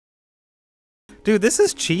Dude, this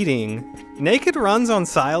is cheating. Naked runs on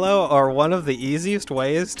silo are one of the easiest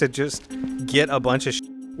ways to just get a bunch of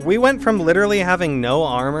We went from literally having no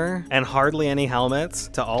armor and hardly any helmets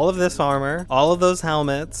to all of this armor, all of those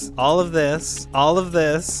helmets, all of this, all of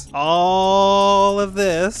this, all of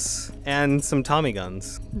this, and some Tommy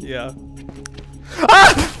guns. Yeah.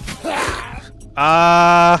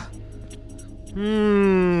 Ah!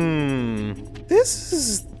 This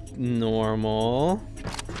is normal.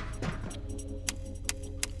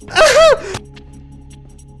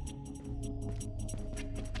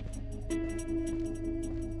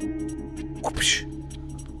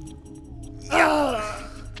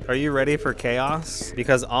 Are you ready for chaos?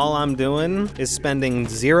 Because all I'm doing is spending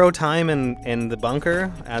 0 time in the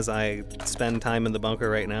bunker, as I spend time in the bunker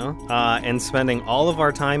right now, and spending all of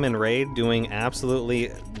our time in raid doing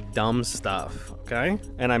absolutely dumb stuff, okay?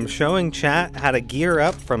 And I'm showing chat how to gear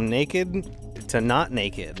up from naked to not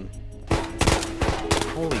naked.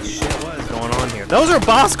 Holy shit, what is going on here? Those are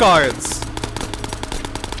boss guards!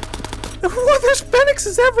 There's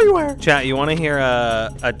phoenixes everywhere! Chat, you wanna hear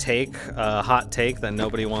a hot take that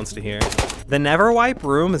nobody wants to hear? The never wipe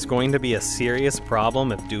room is going to be a serious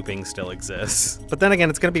problem if duping still exists. But then again,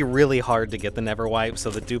 it's gonna be really hard to get the never wipe,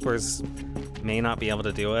 so the dupers may not be able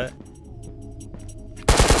to do it.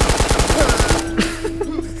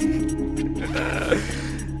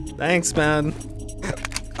 Thanks, man.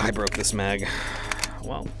 I broke this mag.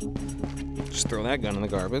 Well, just throw that gun in the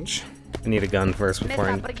garbage. I need a gun first before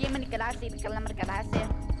I...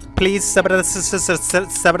 Please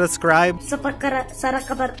subscribe.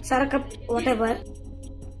 Whatever.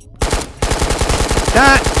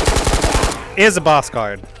 That is a boss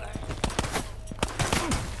card.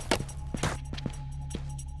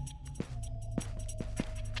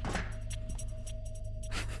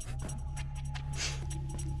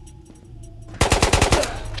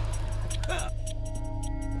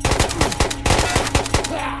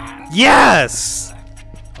 Yes!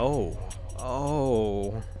 Oh.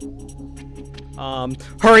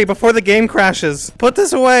 Hurry before the game crashes. Put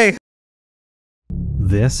this away.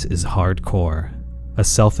 This is hardcore. A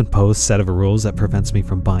self-imposed set of rules that prevents me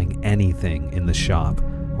from buying anything in the shop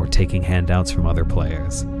or taking handouts from other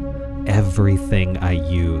players. Everything I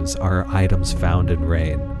use are items found in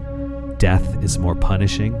raid. Death is more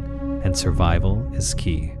punishing, and survival is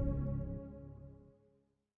key.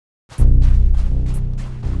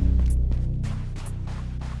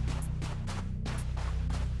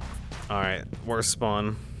 Alright, worst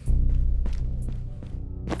spawn.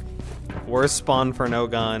 Worst spawn for no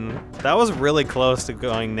gun. That was really close to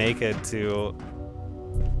going naked to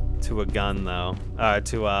a gun though.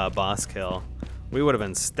 To a boss kill. We would have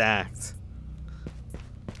been stacked.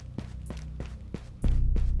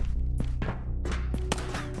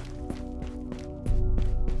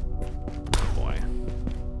 Boy.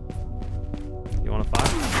 You wanna fight?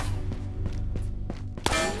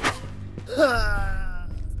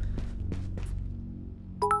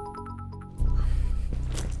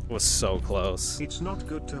 Was so close. It's not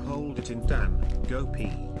good to hold it in, Dan. Go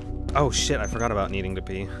pee. Oh shit, I forgot about needing to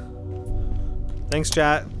pee. Thanks,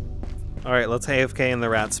 chat. Alright, let's AFK in the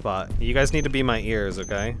rat spot. You guys need to be my ears,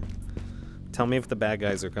 okay? Tell me if the bad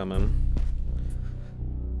guys are coming.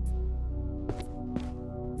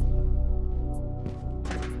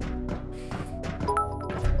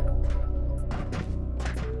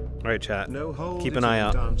 Alright, chat. No hold keep an eye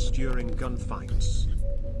out. Dance during gunfights.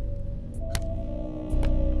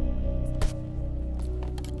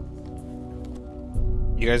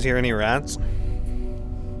 You guys hear any rats?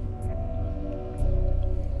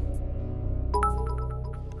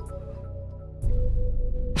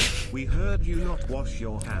 We heard you not wash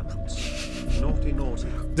your hands. Naughty, naughty.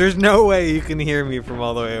 There's no way you can hear me from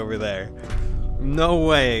all the way over there. No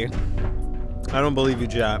way. I don't believe you,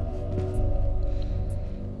 chat.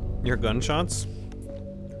 Your gunshots?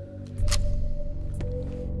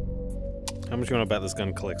 How much you want to bet this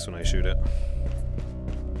gun clicks when I shoot it?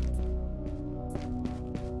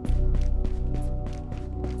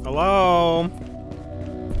 Hello?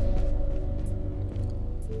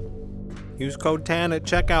 Use code TAN at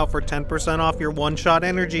checkout for 10% off your one-shot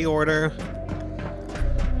energy order.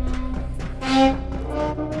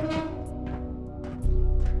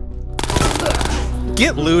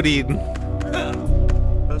 Get looted.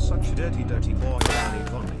 Such a dirty, dirty boy.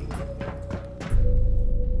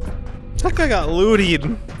 That guy got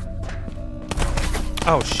looted.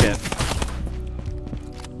 Oh shit.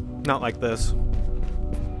 Not like this.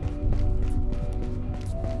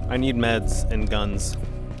 I need meds and guns.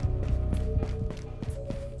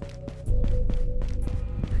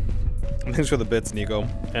 Thanks for the bits, Nico.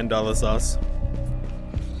 And dollar sauce.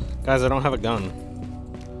 Guys, I don't have a gun.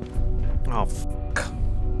 Oh, fuck.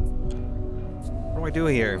 What do I do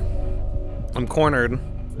here? I'm cornered.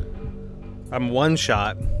 I'm one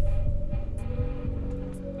shot.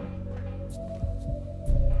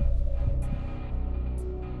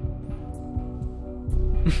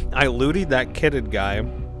 I looted that kitted guy.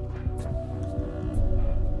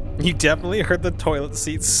 You definitely heard the toilet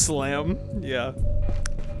seat slam. Yeah.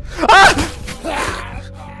 Ah!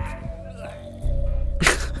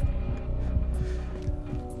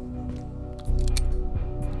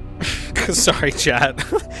 Sorry, chat.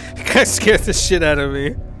 You guys scared the shit out of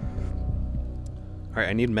me. Alright,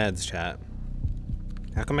 I need meds, chat.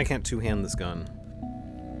 How come I can't two-hand this gun?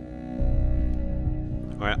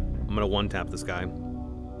 Alright, I'm gonna one-tap this guy.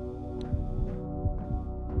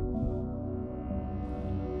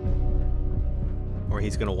 Or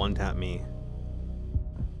he's gonna one-tap me.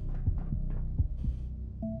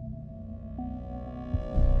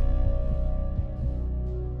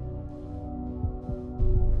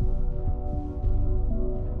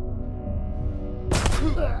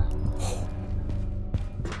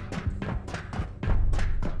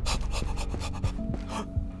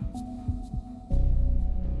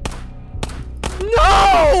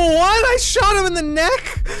 What? I shot him in the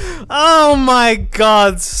neck? Oh my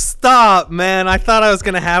god, stop, man. I thought I was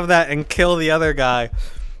gonna have that and kill the other guy.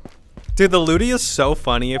 Dude, the Looty is so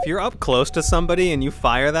funny. If you're up close to somebody and you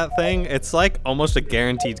fire that thing, it's like almost a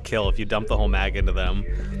guaranteed kill if you dump the whole mag into them.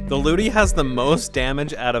 The Looty has the most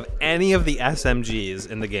damage out of any of the SMGs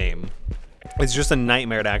in the game. It's just a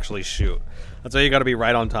nightmare to actually shoot. That's why you gotta be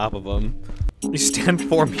right on top of them. You stand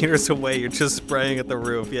 4 meters away, you're just spraying at the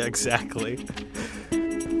roof. Yeah, exactly.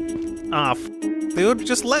 Ah, dude,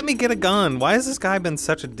 just let me get a gun. Why has this guy been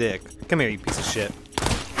such a dick? Come here, you piece of shit.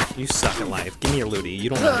 You suck at life. Give me your Looty. You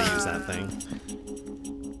don't know how to use that thing.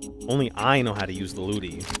 Only I know how to use the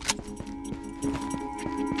Looty.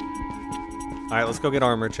 Alright, let's go get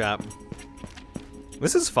armor, chap.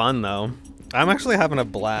 This is fun, though. I'm actually having a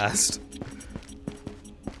blast.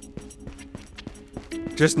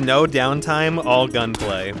 Just no downtime, all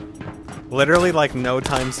gunplay. Literally, like, no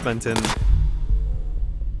time spent in...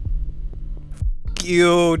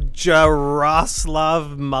 you,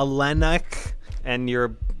 Jaroslav Malenek, and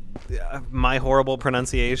your my horrible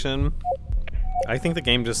pronunciation. I think the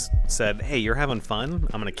game just said, hey, you're having fun?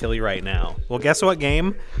 I'm gonna kill you right now. Well, guess what,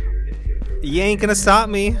 game? You ain't gonna stop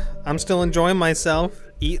me. I'm still enjoying myself.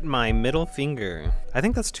 Eat my middle finger. I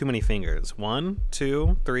think that's too many fingers. 1,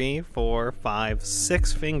 2, 3, 4, 5,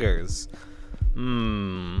 6 fingers.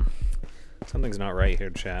 Something's not right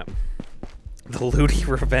here, chat. The Looty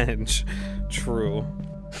revenge. True.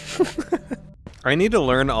 I need to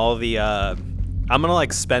learn all the, I'm gonna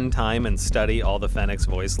like spend time and study all the Fennec's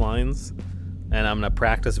voice lines. And I'm gonna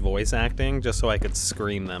practice voice acting just so I could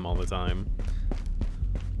scream them all the time.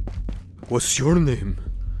 What's your name?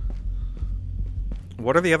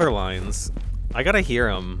 What are the other lines? I gotta hear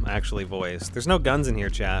them actually voiced. There's no guns in here,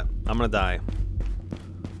 chat. I'm gonna die.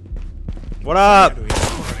 What up?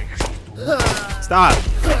 Stop.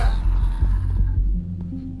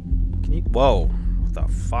 Whoa, what the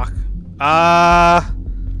fuck?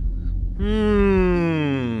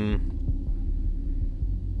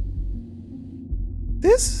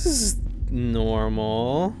 This is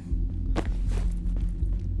normal.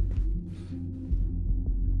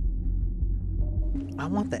 I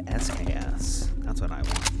want the SKS. That's what I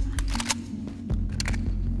want.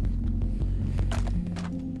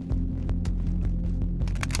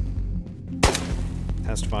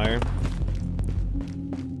 Test fire.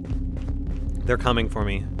 They're coming for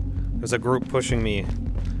me. There's a group pushing me.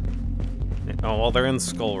 Oh, well, they're in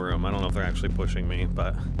Skull Room. I don't know if they're actually pushing me,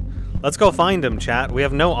 but... let's go find them, chat. We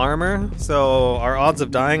have no armor, so our odds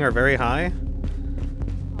of dying are very high.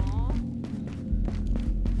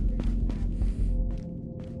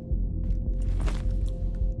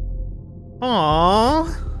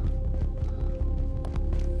 Aww.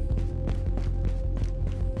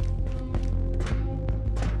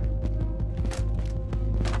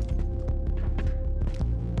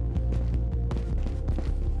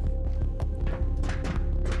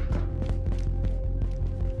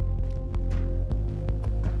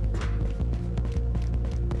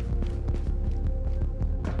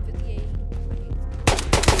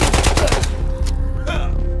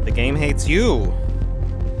 The game hates you.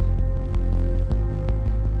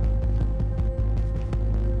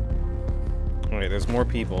 Alright, there's more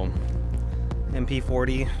people.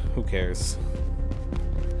 MP40, who cares?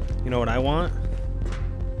 You know what I want?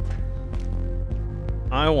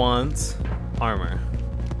 I want armor.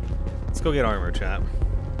 Let's go get armor, chat.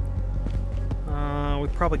 We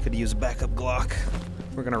probably could use a backup Glock.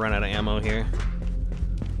 We're gonna run out of ammo here.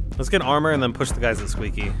 Let's get armor and then push the guys at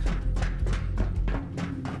Squeaky.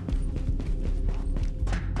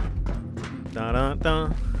 Da da da.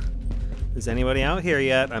 Is anybody out here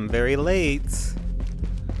yet? I'm very late.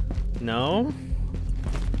 No?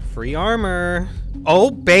 Free armor.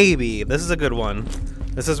 Oh, baby. This is a good one.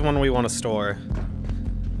 This is one we want to store.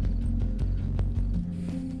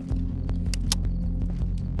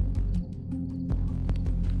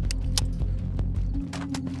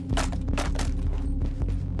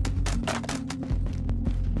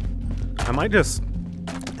 I might just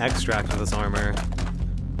extract this armor.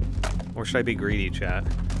 Or should I be greedy, chat?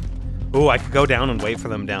 Ooh, I could go down and wait for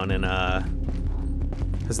them down in,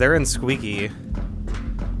 because they're in Squeaky.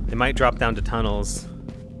 They might drop down to tunnels.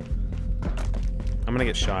 I'm gonna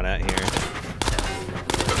get shot at here.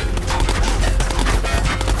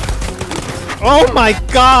 Oh my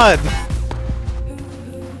god!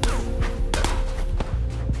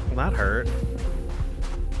 Well, that hurt.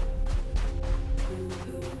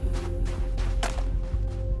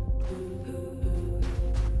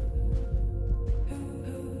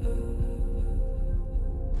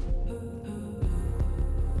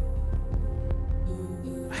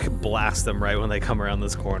 Blast them right when they come around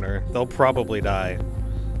this corner. They'll probably die.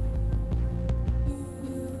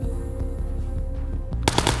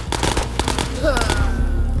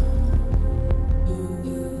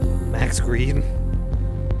 Max Green.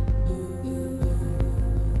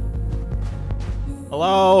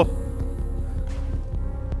 Hello?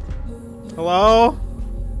 Hello?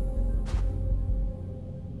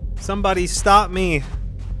 Somebody stop me.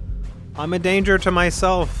 I'm a danger to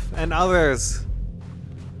myself and others.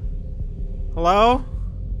 Hello?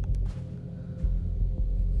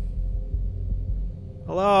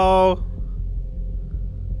 Hello?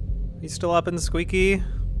 You still up in Squeaky?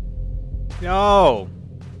 Yo!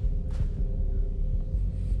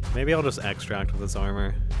 Maybe I'll just extract with this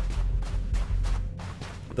armor.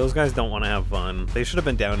 Those guys don't want to have fun. They should have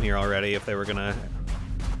been down here already if they were gonna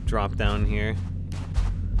drop down here.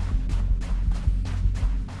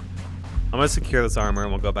 I'm gonna secure this armor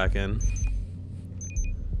and we'll go back in.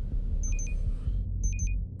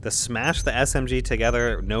 The smash the SMG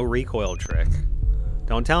together, no recoil trick.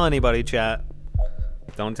 Don't tell anybody, chat.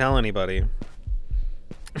 Don't tell anybody.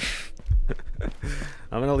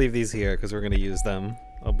 I'm gonna leave these here because we're gonna use them.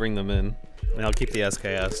 I'll bring them in. And I'll keep the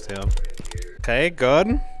SKS too. Okay,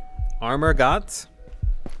 good. Armor got.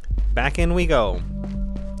 Back in we go.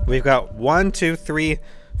 We've got 1, 2, 3,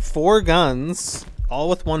 4 guns, all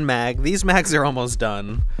with 1 mag. These mags are almost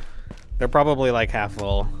done. They're probably like half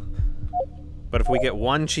full. But if we get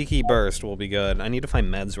 1 cheeky burst, we'll be good. I need to find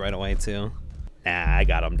meds right away, too. Nah, I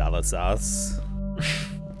got them, dollar sauce.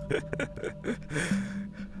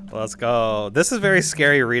 Let's go. This is very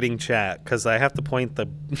scary reading chat, because I have to point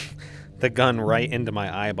the gun right into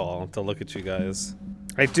my eyeball to look at you guys.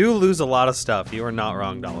 I do lose a lot of stuff. You are not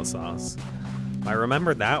wrong, dollar sauce. I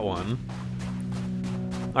remembered that one.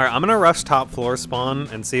 Alright, I'm gonna rush top floor spawn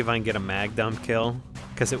and see if I can get a mag dump kill,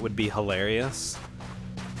 because it would be hilarious.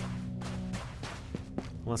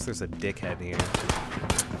 Unless there's a dickhead here.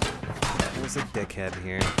 There's a dickhead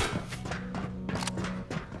here.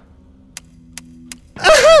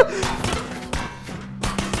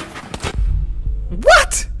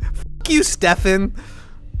 What? Fuck you, Stefan.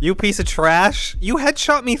 You piece of trash. You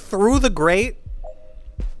headshot me through the grate.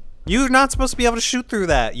 You're not supposed to be able to shoot through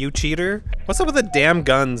that, you cheater. What's up with the damn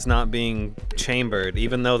guns not being chambered,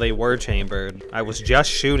 even though they were chambered? I was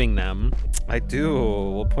just shooting them. I do.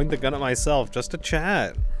 We'll point the gun at myself just to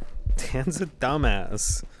chat. Dan's a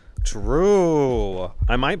dumbass. True.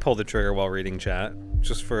 I might pull the trigger while reading chat,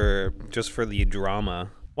 just for the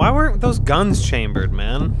drama. Why weren't those guns chambered,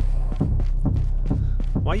 man?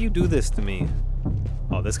 Why you do this to me?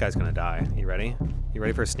 Oh, this guy's gonna die. You ready? You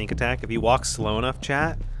ready for a sneak attack? If you walk slow enough,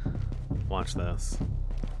 chat, watch this.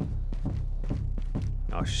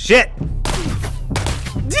 Oh shit!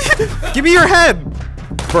 Give me your head!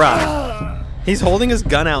 Bruh. He's holding his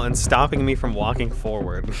gun out and stopping me from walking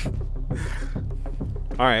forward.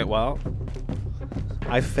 Alright, well.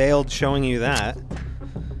 I failed showing you that.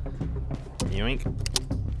 Yoink.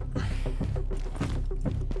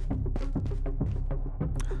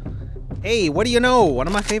 Hey, what do you know? One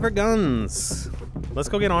of my favorite guns. Let's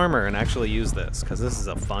go get armor and actually use this, because this is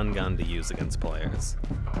a fun gun to use against players.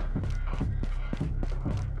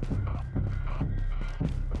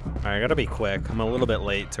 Alright, I gotta be quick. I'm a little bit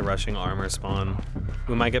late to rushing armor spawn.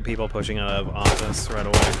 We might get people pushing out of office right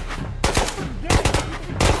away.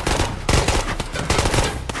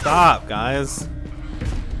 Stop, guys.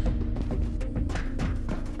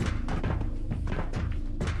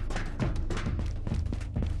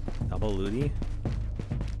 Double Looty.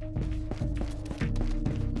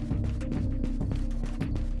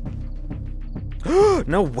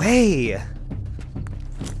 No way!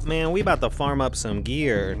 Man, we about to farm up some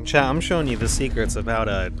gear. Chat, I'm showing you the secrets of how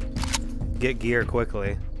to get gear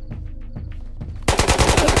quickly.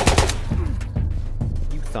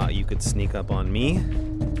 You thought you could sneak up on me?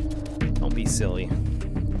 Don't be silly.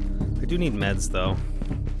 I do need meds, though.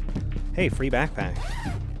 Hey, free backpack.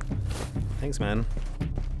 Thanks, man.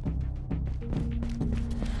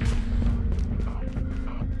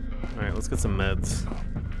 Alright, let's get some meds.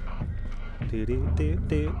 Do do do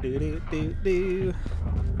do do do do do.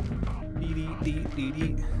 Dee dee dee dee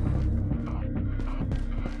dee.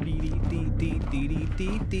 Dee dee dee dee dee dee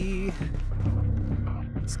dee dee.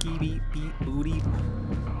 Ski beep beep booty. Is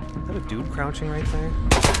that a dude crouching right there?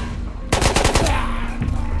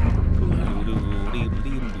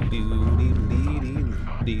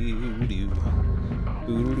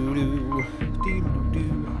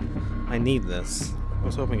 I need this. I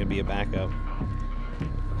was hoping it'd be a backup.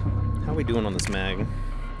 How are we doing on this mag?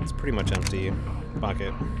 It's pretty much empty. Fuck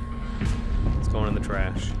it. It's going in the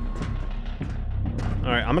trash.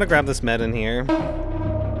 Alright, I'm gonna grab this med in here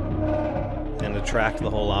and attract the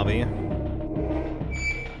whole lobby.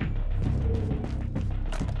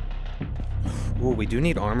 Ooh, we do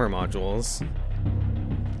need armor modules.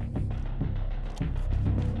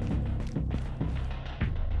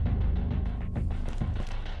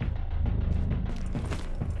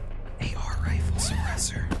 AR rifle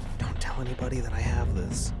suppressor. Don't tell anybody that I have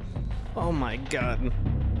this. Oh my god.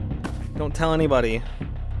 Don't tell anybody.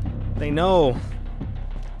 They know.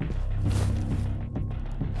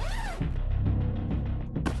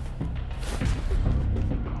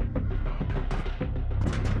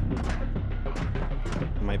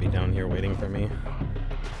 Might be down here waiting for me.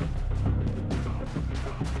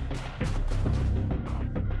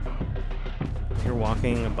 You're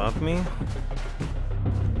walking above me?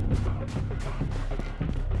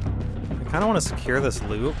 I kind of want to secure this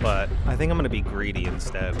loot, but I think I'm going to be greedy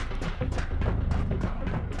instead.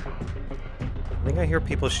 I think I hear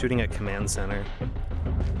people shooting at command center.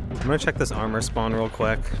 I'm going to check this armor spawn real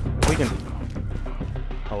quick. If we can...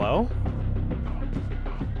 Hello?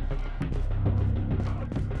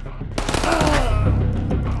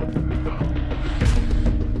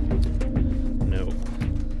 No.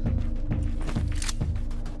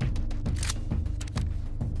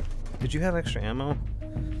 Did you have extra ammo?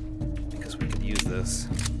 Because we could use this.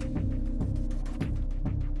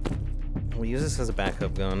 We'll use this as a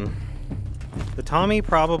backup gun. The Tommy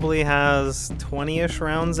probably has 20-ish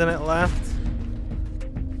rounds in it left.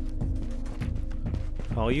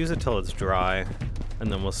 I'll use it till it's dry,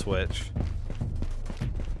 and then we'll switch.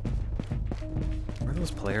 Where are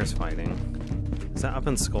those players fighting? Is that up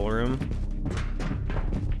in Skull Room?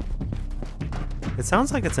 It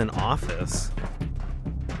sounds like it's an office.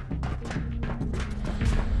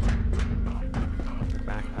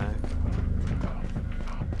 Backpack.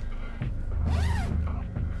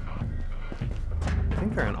 I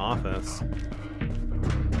think they're in office.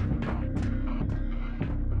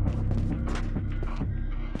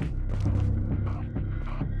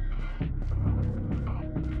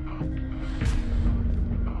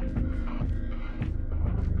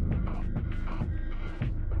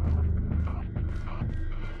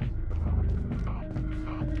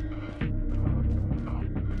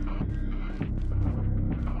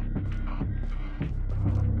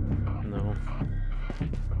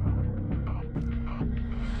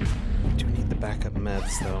 Backup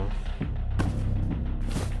meds though.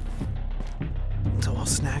 So I'll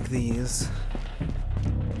snag these.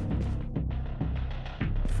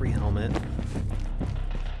 Free helmet.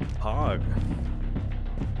 Pog.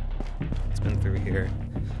 It's been through here.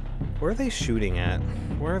 Where are they shooting at?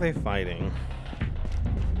 Where are they fighting?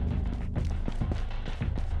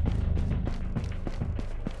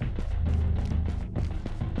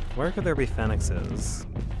 Where could there be Phoenixes?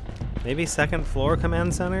 Maybe second floor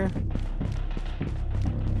command center?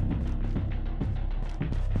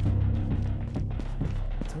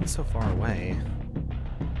 So far away.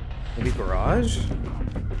 Maybe garage?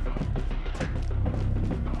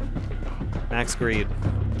 Max greed.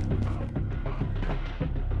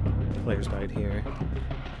 Players died here.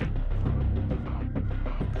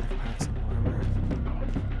 Backpacks and armor.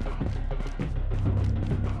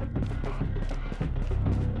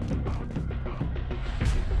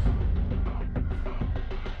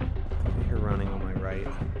 I hear running on my right.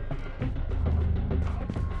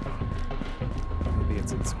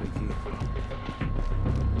 It's in Squeaky.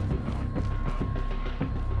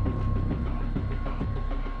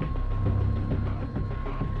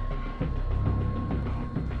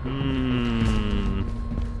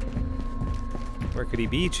 Where could he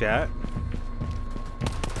be, chat?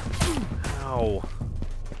 Ow.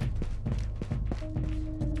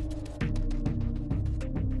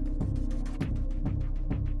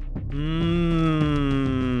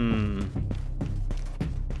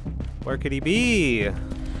 Where could he be?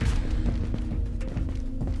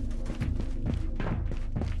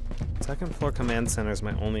 Second floor command center is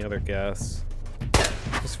my only other guess.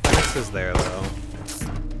 His furnace is there though.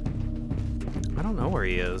 I don't know where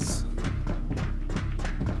he is.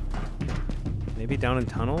 Maybe down in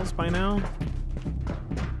tunnels by now?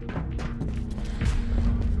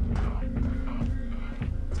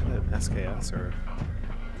 Is that SKS or?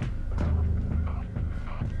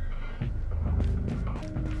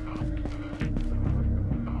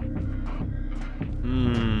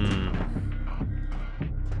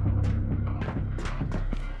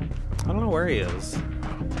 I don't know where he is. He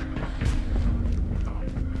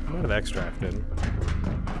might have extracted.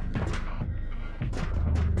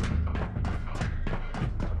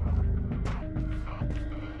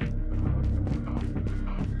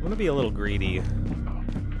 I'm gonna be a little greedy.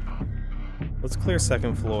 Let's clear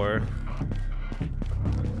second floor.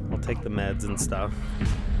 I'll take the meds and stuff.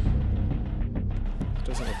 It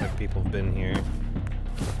doesn't look like people have been here.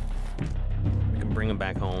 I can bring them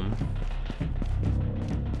back home.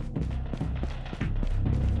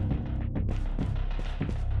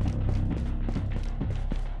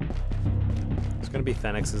 There's gonna be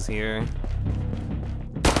Phoenixes here.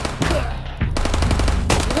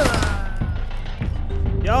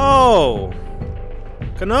 Yo!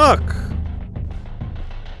 Canuck!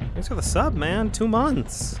 Thanks for the sub, man. 2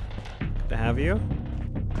 months. Good to have you.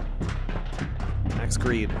 Max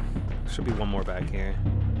Greed. Should be one more back here.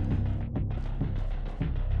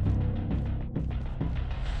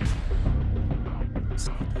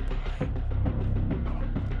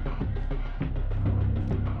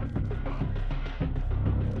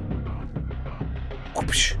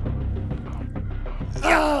 Whoosh.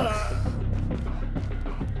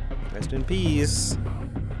 Rest in peace.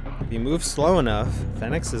 If you move slow enough,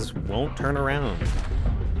 Phoenixes won't turn around.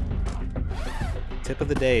 Tip of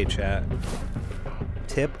the day, chat.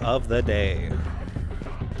 Tip of the day.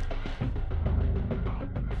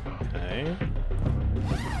 Okay.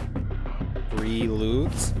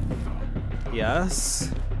 Re-loot.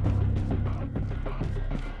 Yes.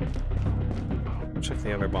 Check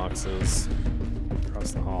the other boxes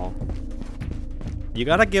across the hall. You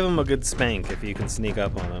gotta give him a good spank if you can sneak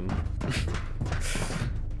up on him.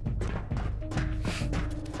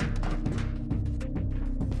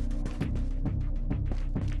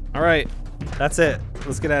 Alright, that's it.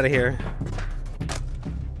 Let's get out of here.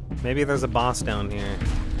 Maybe there's a boss down here.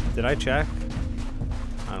 Did I check?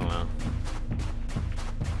 I don't know.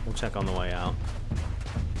 We'll check on the way out.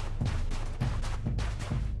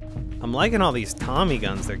 I'm liking all these Tommy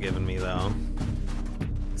guns they're giving me, though.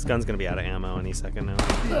 This gun's gonna be out of ammo any second now.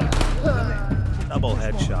 Double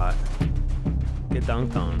headshot. Get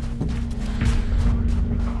dunked on.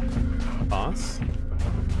 Boss?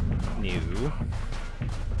 New.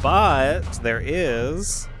 But there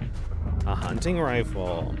is a hunting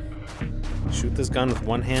rifle. Shoot this gun with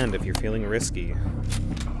one hand if you're feeling risky.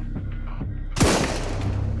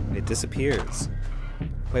 It disappears.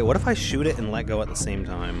 Wait, what if I shoot it and let go at the same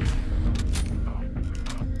time?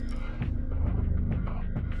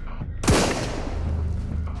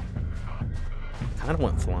 Kind of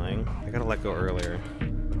went flying. I gotta let go earlier.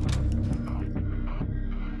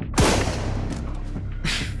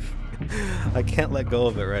 I can't let go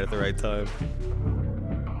of it right at the right time.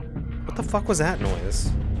 What the fuck was that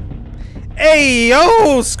noise? Hey,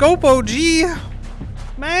 yo, Scope OG!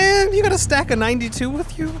 Man, you got a stack of 92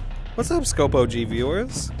 with you? What's up, Scope OG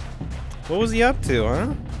viewers? What was he up to,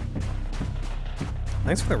 huh?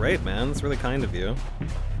 Thanks for the raid, man. That's really kind of you.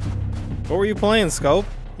 What were you playing, Scope?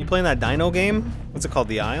 You playing that dino game? What's it called,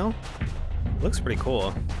 The Isle? Looks pretty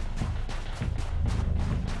cool.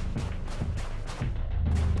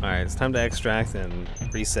 Alright, it's time to extract and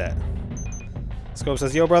reset. Scope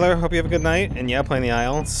says, yo brother, hope you have a good night. And yeah, playing the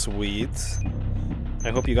Isle. Sweet. I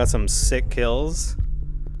hope you got some sick kills.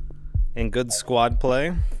 And good squad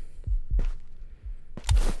play.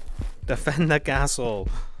 Defend the castle.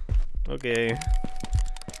 Okay.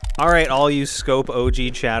 Alright, all you Scope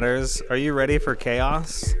OG chatters, are you ready for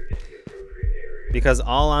chaos? Because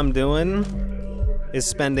all I'm doing is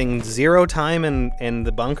spending 0 time in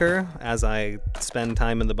the bunker, as I spend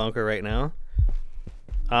time in the bunker right now,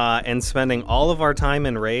 and spending all of our time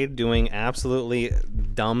in raid doing absolutely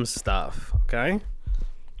dumb stuff, okay?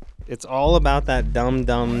 It's all about that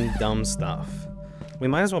dumb stuff. We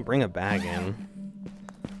might as well bring a bag in.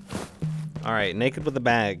 Alright, naked with a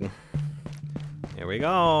bag. Here we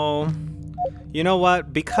go. You know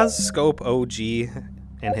what? Because Scope OG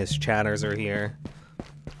and his chatters are here,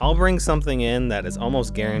 I'll bring something in that is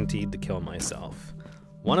almost guaranteed to kill myself.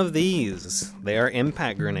 One of these. They are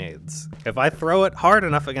impact grenades. If I throw it hard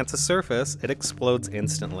enough against a surface, it explodes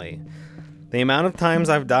instantly. The amount of times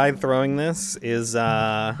I've died throwing this is,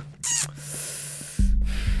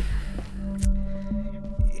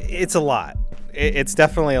 it's a lot. It's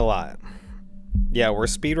definitely a lot. Yeah, we're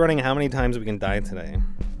speedrunning how many times we can die today.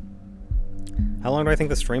 How long do I think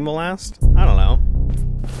the stream will last? I don't know.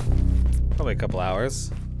 Probably a couple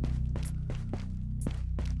hours.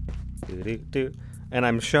 And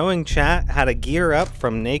I'm showing chat how to gear up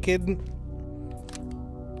from naked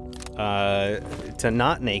to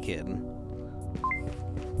not naked.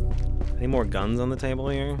 Any more guns on the table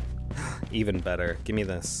here? Even better. Give me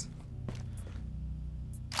this.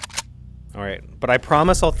 Alright, but I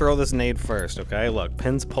promise I'll throw this nade first, okay? Look,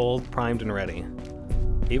 pins pulled, primed, and ready.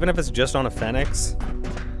 Even if it's just on a Phoenix,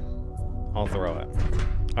 I'll throw it.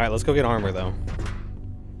 Alright, let's go get armor, though.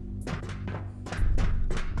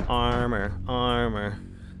 Armor, armor.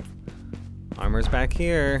 Armor's back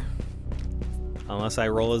here. Unless I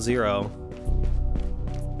roll a 0.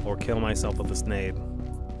 Or kill myself with this nade.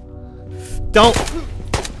 Don't!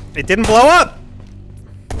 It didn't blow up!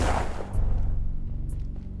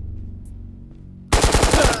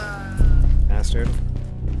 Bastard.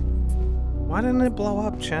 Why didn't it blow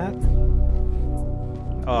up, chat?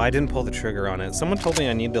 Oh, I didn't pull the trigger on it. Someone told me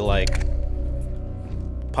I need to, like,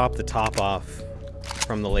 pop the top off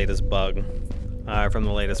from the latest bug. From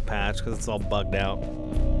the latest patch, because it's all bugged out.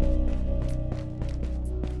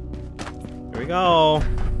 Here we go!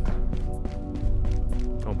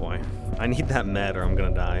 Oh boy. I need that med or I'm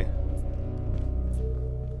gonna die.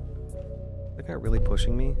 Is that guy really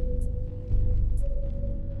pushing me?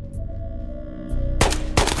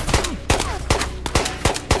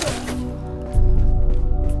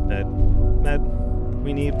 Med.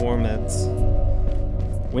 We need more meds.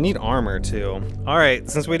 We need armor, too. Alright,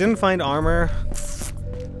 since we didn't find armor,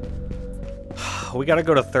 we gotta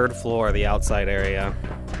go to 3rd floor, the outside area.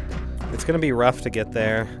 It's gonna be rough to get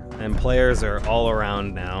there, and players are all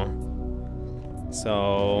around now.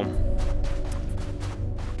 So,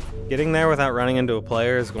 getting there without running into a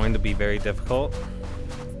player is going to be very difficult.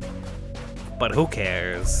 But who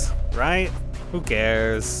cares, right? Who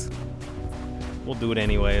cares? We'll do it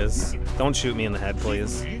anyways. Don't shoot me in the head,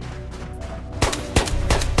 please. Is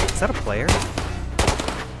that a player?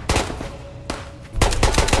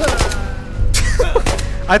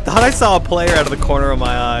 I thought I saw a player out of the corner of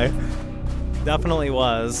my eye. Definitely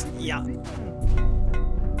was. Yeah.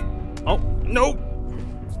 Oh, no!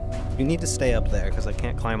 You need to stay up there, because I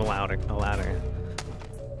can't climb a ladder.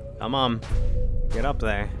 Come on. Get up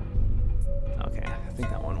there. Okay, I think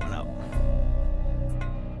that one went up.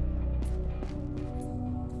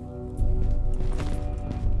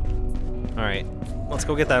 Alright, let's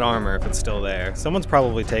go get that armor if it's still there. Someone's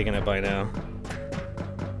probably taken it by now.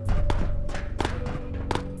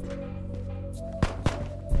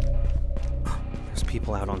 There's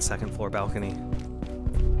people out on 2nd floor balcony.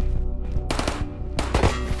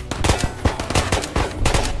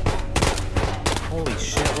 Holy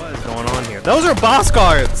shit, what is going on here? Those are boss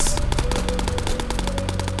guards!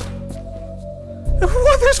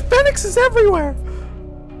 What? There's phoenixes everywhere!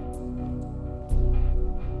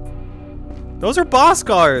 Those are boss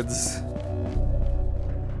guards!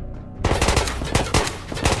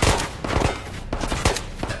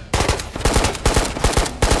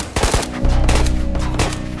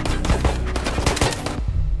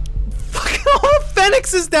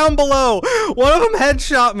 Phoenix is down below! One of them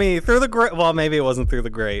headshot me through the grate. Well, maybe it wasn't through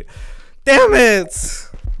the grate. Damn it!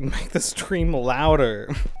 Make the stream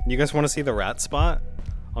louder. You guys want to see the rat spot?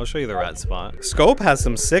 I'll show you the rat spot. Scope has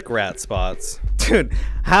some sick rat spots. Dude,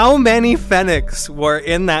 how many Phoenix were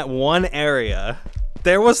in that one area?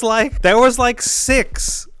 There was like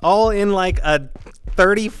 6, all in like a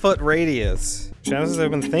 30-foot radius. Chances I've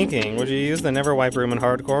been thinking, would you use the never wipe room in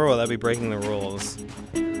hardcore, or will that be breaking the rules?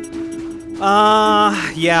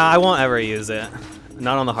 Yeah, I won't ever use it.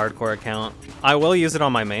 Not on the hardcore account. I will use it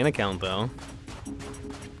on my main account, though.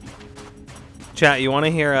 Chat, you want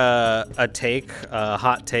to hear a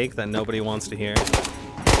hot take that nobody wants to hear?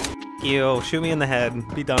 Ew, shoot me in the head.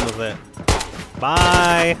 Be done with it.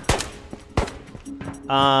 Bye!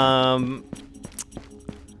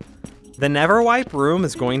 The never wipe room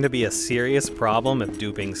is going to be a serious problem if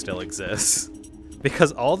duping still exists.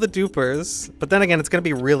 Because all the dupers, but then again, it's going to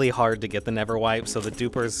be really hard to get the never wipe, so the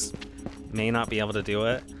dupers may not be able to do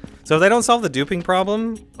it. So if they don't solve the duping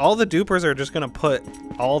problem, all the dupers are just going to put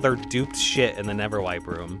all their duped shit in the never wipe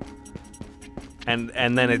room. and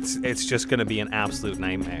then it's just gonna be an absolute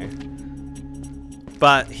nightmare.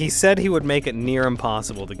 But he said he would make it near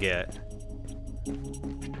impossible to get.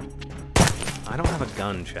 I don't have a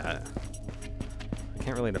gun, chat. I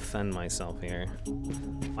can't really defend myself here.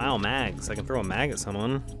 Wow, mags. I can throw a mag at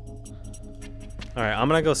someone. Alright, I'm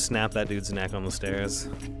gonna go snap that dude's neck on the stairs.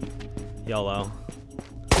 YOLO.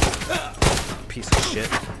 Piece of shit.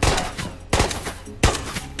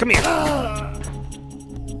 Come here!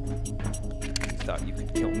 You thought you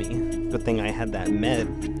could kill me. Good thing I had that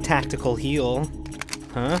med. Tactical heal.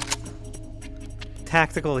 Huh?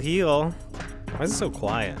 Tactical heal? Why is it so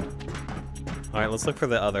quiet? Alright, let's look for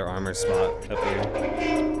the other armor spot up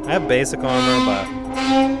here. I have basic armor, but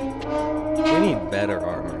we need better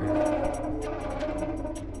armor.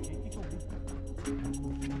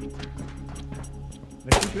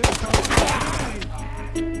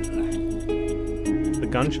 The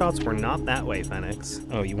gunshots were not that way, Phoenix.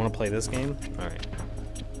 Oh, you want to play this game? Alright.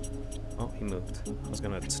 Oh, he moved. I was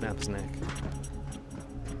gonna snap his neck.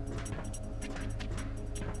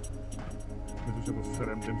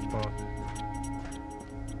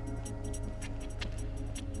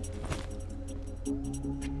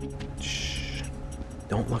 Shh.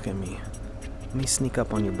 Don't look at me. Let me sneak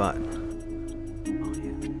up on your butt. Oh,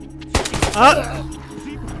 yeah. Ah!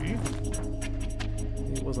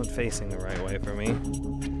 He wasn't facing the right way for me.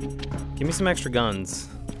 Give me some extra guns.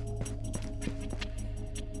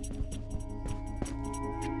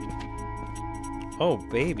 Oh,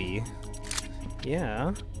 baby.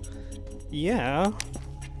 Yeah. Yeah.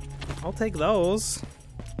 I'll take those.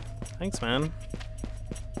 Thanks, man.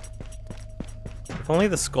 If only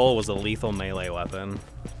the skull was a lethal melee weapon.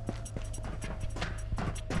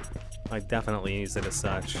 I definitely use it as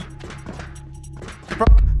such.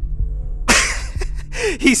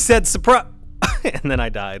 He said surprise, and then I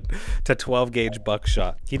died to 12 gauge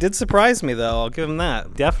buckshot. He did surprise me though, I'll give him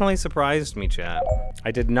that. Definitely surprised me, chat.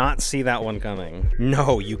 I did not see that one coming.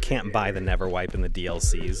 No, you can't buy the Never Wipe in the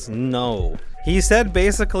DLCs. No. He said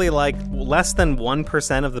basically like less than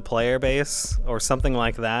 1% of the player base or something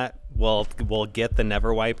like that will get the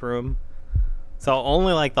Never Wipe room. So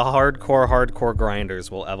only like the hardcore grinders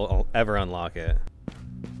will ever unlock it.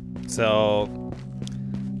 So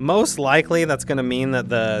most likely that's gonna mean that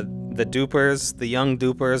the dupers, the young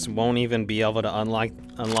dupers, won't even be able to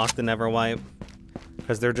unlock the Never Wipe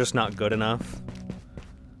because they're just not good enough.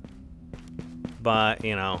 But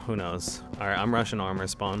you know, who knows? All right, I'm rushing armor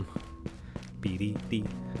spawn. BDD,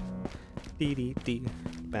 DDD,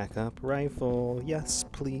 backup rifle, yes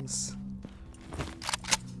please.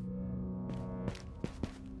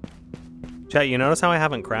 Chat, you notice how I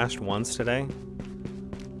haven't crashed once today?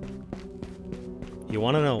 You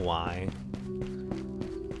want to know why?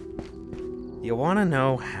 You want to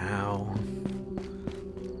know how?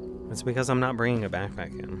 It's because I'm not bringing a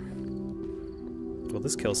backpack in. Will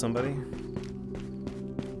this kill somebody?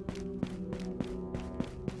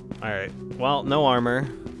 Alright, well, no armor.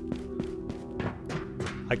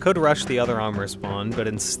 I could rush the other armor spawn, but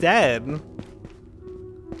instead,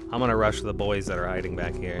 I'm gonna rush the boys that are hiding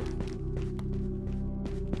back here.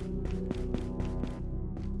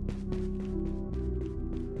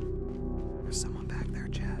 There's someone back there,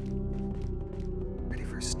 Chad. Ready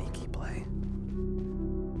for a sneaky play?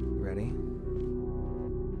 You ready?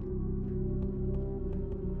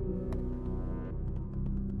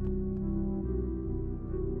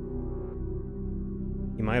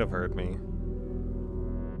 He might have heard me.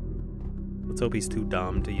 Let's hope he's too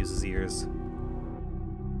dumb to use his ears.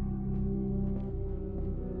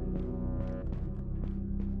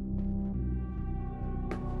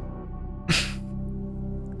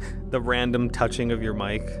 The random touching of your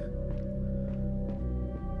mic.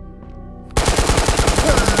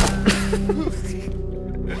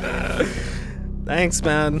 Thanks,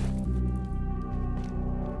 man.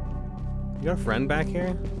 You got a friend back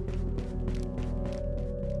here?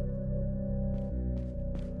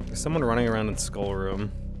 There's someone running around in Skull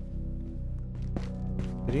Room.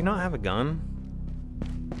 Did he not have a gun?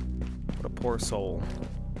 What a poor soul.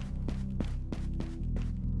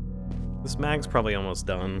 This mag's probably almost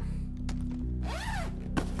done.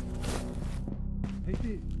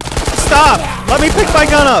 Stop! Let me pick my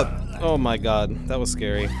gun up! Oh my god, that was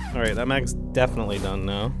scary. Alright, that mag's definitely done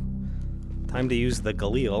now. Time to use the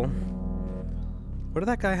Galil. What did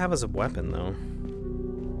that guy have as a weapon, though?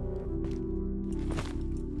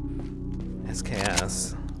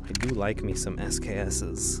 SKS. I do like me some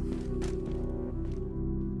SKSs.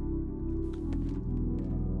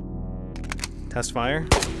 Test fire.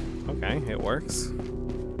 Okay, it works.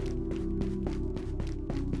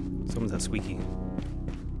 Someone's that squeaky.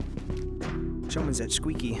 Someone's that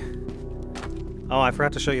squeaky. Oh, I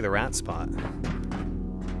forgot to show you the rat spot.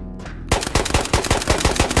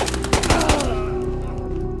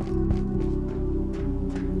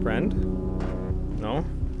 Friend? No?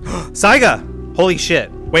 Saiga! Holy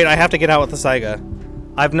shit. Wait, I have to get out with the Saiga.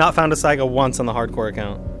 I've not found a Saiga once on the hardcore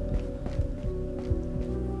account.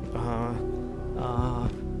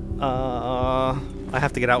 I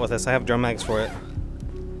have to get out with this. I have drum mags for it.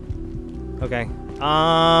 Okay.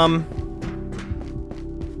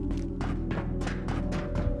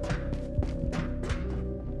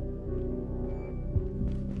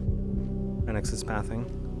 Phoenix is pathing.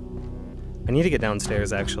 I need to get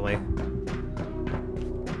downstairs, actually.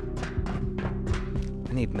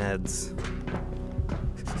 I need meds.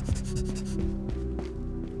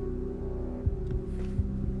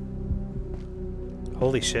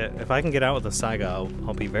 Holy shit, if I can get out with the Saiga,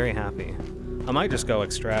 I'll be very happy. I might just go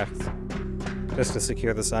extract, just to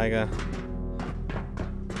secure the Saiga.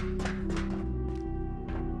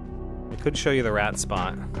 I could show you the rat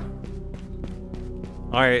spot.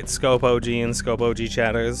 Alright, Scope OG and Scope OG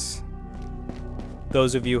chatters.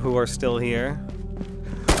 Those of you who are still here.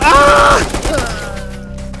 Ah!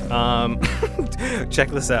 Check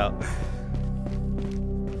this out.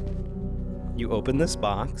 You open this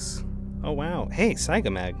box. Oh wow, hey,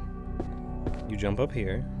 Saiga Mag. You jump up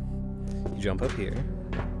here. You jump up here.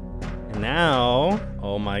 And now,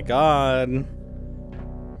 oh my god,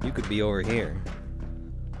 you could be over here.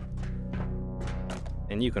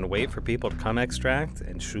 And you can wait for people to come extract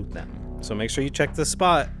and shoot them. So make sure you check this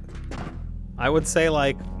spot. I would say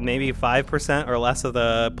like maybe 5% or less of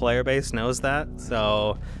the player base knows that.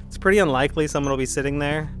 So it's pretty unlikely someone will be sitting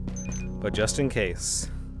there, but just in case.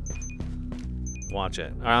 Watch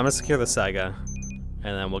it. Alright, I'm gonna secure the Saiga, and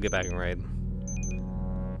then we'll get back and raid.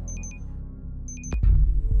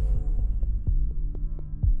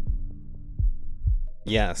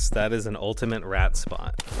 Yes, that is an ultimate rat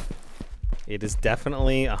spot. It is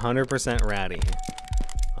definitely 100% ratty.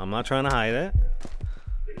 I'm not trying to hide it.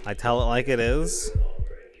 I tell it like it is.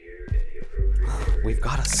 We've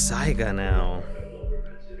got a Saiga now.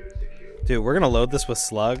 Dude, we're gonna load this with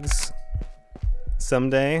slugs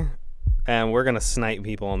someday. And we're gonna snipe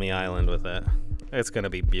people on the island with it. It's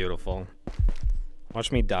gonna be beautiful.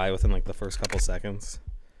 Watch me die within like the first couple seconds.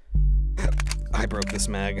 I broke this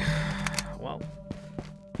mag. Well,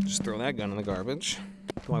 just throw that gun in the garbage.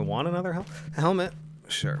 Do I want another helmet?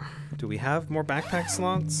 Sure. Do we have more backpack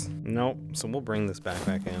slots? Nope, so we'll bring this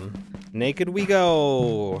backpack in. Naked we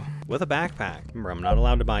go! With a backpack. Remember, I'm not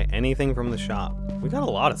allowed to buy anything from the shop. We got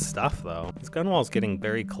a lot of stuff, though. This gun wall's getting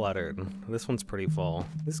very cluttered. This one's pretty full.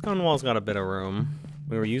 This gun wall's got a bit of room.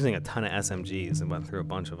 We were using a ton of SMGs and went through a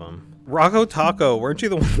bunch of them. Rocco Taco, weren't you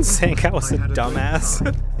the one saying I was a dumbass?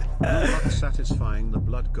 Satisfying the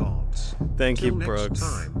blood gods. Thank you, Till Brooks.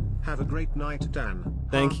 Next time, have a great night, Dan.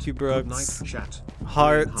 Thank you, Brooks. Good night, chat.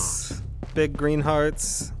 Hearts. Big green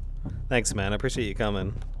hearts. Thanks, man. I appreciate you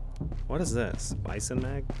coming. What is this? Bison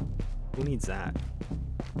mag? Who needs that?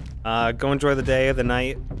 Go enjoy the day, the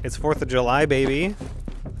night. It's 4th of July, baby.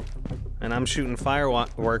 And I'm shooting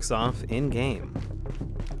fireworks off in-game.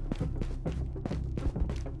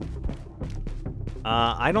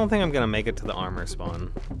 I don't think I'm gonna make it to the armor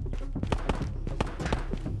spawn.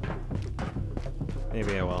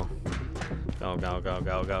 Maybe I will. Go, go, go,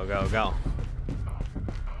 go, go, go, go.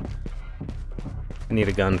 I need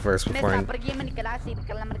a gun first before I...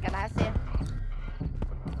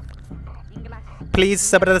 Please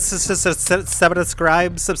subscribe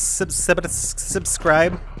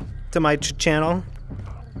to my channel.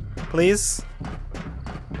 Please.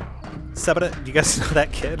 Do you guys know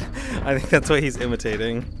that kid? I think that's what he's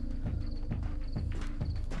imitating.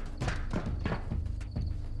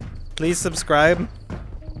 Please subscribe.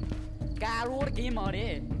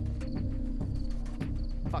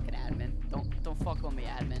 Fucking admin. Don't fuck with me,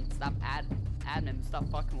 admin. Stop admin, stop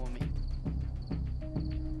fucking with me.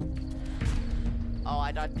 Oh,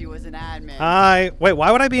 I thought you was an admin. Wait,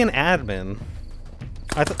 why would I be an admin?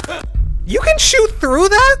 You can shoot through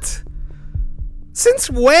that? Since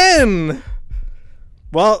when?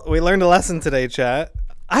 Well, we learned a lesson today, chat.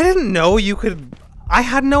 I didn't know you could... I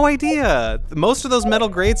had no idea. Most of those metal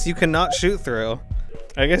grates you cannot shoot through.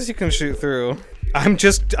 I guess you can shoot through. I'm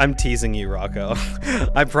teasing you, Rocco.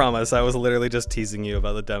 I promise, I was literally just teasing you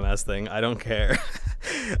about the dumbass thing. I don't care.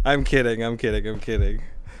 I'm kidding, I'm kidding, I'm kidding.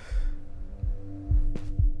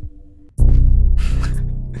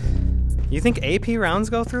 You think AP rounds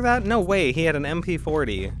go through that? No way, he had an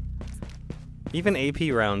MP40. Even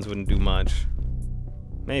AP rounds wouldn't do much.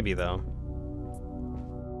 Maybe, though.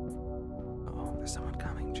 Oh, there's someone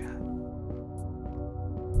coming, chat.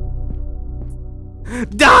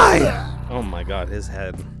 Die! Oh my god, his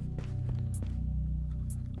head.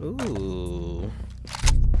 Ooh.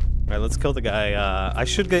 Alright, let's kill the guy. I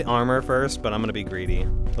should get armor first, but I'm gonna be greedy.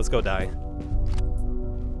 Let's go die.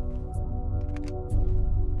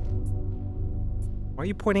 Why are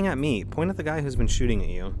you pointing at me? Point at the guy who's been shooting at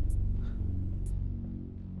you.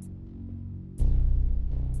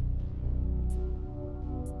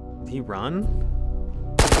 Did he run?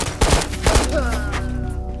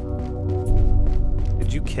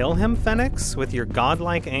 Did you kill him, Phoenix, with your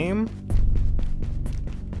godlike aim?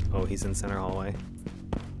 Oh, he's in center hallway.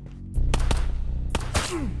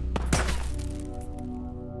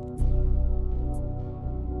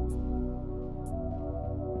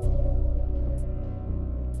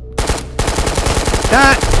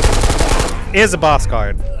 That is a boss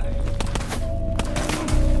card.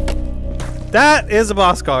 That is a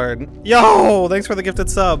boss card. Yo, thanks for the gifted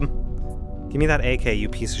sub. Give me that AK, you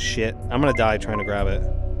piece of shit. I'm gonna die trying to grab it.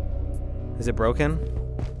 Is it broken?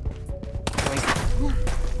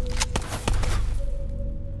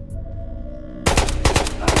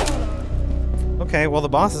 Okay, well the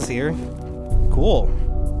boss is here. Cool.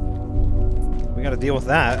 We gotta deal with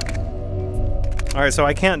that. Alright, so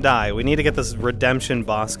I can't die. We need to get this redemption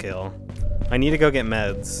boss kill. I need to go get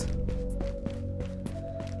meds.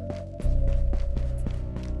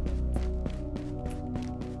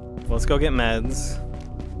 Let's go get meds.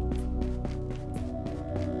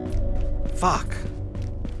 Fuck.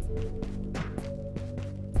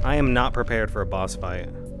 I am not prepared for a boss fight.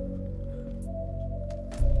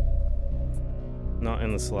 Not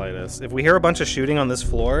in the slightest. If we hear a bunch of shooting on this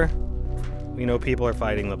floor, we know people are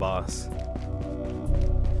fighting the boss.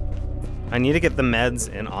 I need to get the meds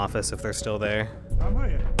in office if they're still there.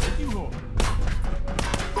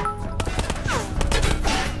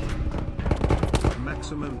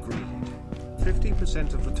 Maximum greed.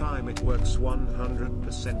 50% of the time it works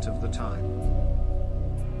 100% of the time.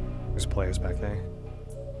 There's players back there.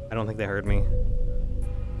 I don't think they heard me.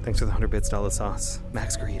 Thanks for the 100 bits, dollar sauce.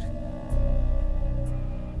 Max greed.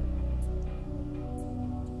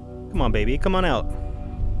 Come on, baby. Come on out.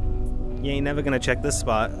 You ain't never gonna check this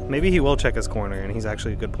spot. Maybe he will check his corner, and he's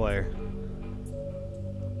actually a good player.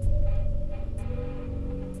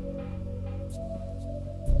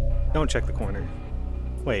 Don't check the corner.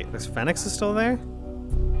 Wait, this Phoenix is still there?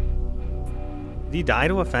 Did he die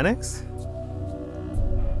to a Phoenix?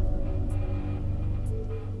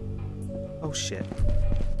 Oh shit.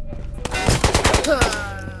 I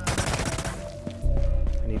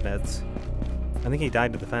need meds. I think he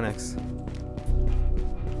died to the Phoenix.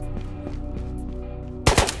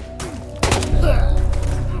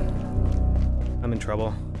 I'm in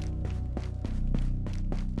trouble.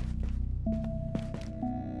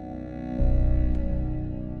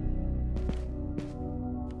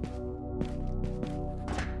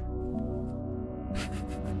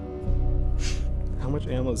 How much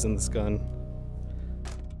ammo is in this gun?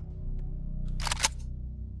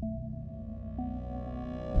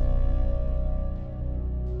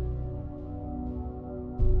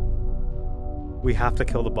 We have to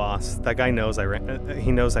kill the boss. That guy knows I ran.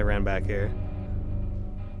 He knows I ran back here.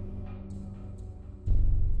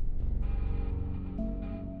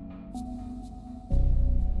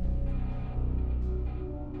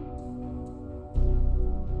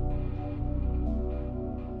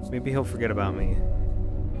 Maybe he'll forget about me.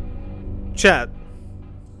 Chat.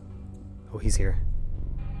 Oh, he's here.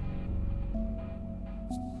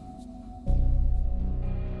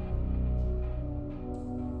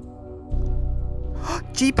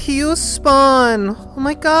 GPU spawn! Oh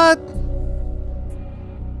my god!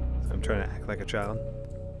 I'm trying to act like a child.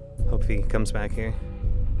 Hope he comes back here.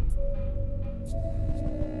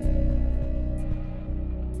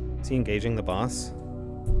 Is he engaging the boss?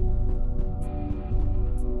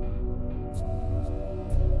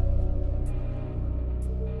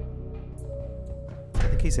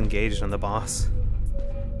 I think he's engaged on the boss.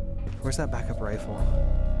 Where's that backup rifle?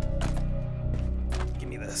 Give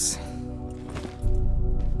me this.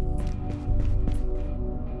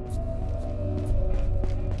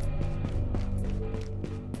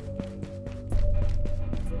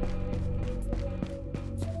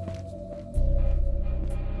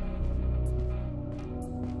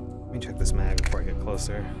 Let me check this mag before I get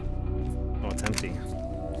closer. Oh, it's empty.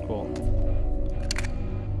 Cool.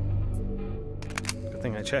 Good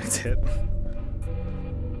thing I checked it.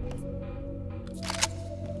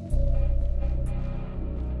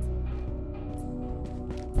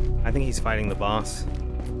 I think he's fighting the boss.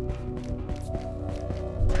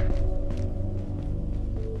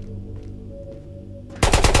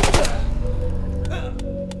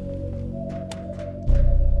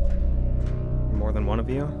 More than one of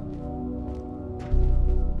you?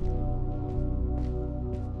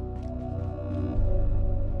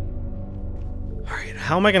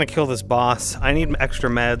 How am I gonna kill this boss? I need extra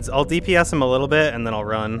meds. I'll DPS him a little bit and then I'll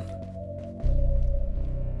run.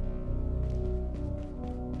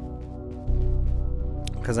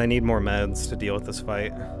 Because I need more meds to deal with this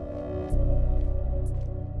fight.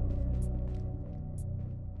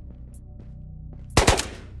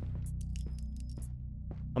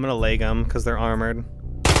 I'm gonna leg them because they're armored.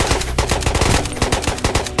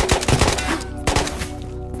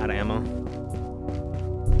 Out of ammo.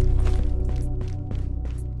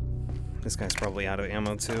 This guy's probably out of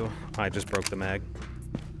ammo too. I just broke the mag.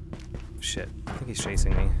 Shit, I think he's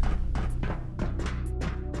chasing me.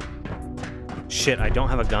 Shit, I don't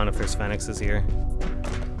have a gun if there's Phoenixes here.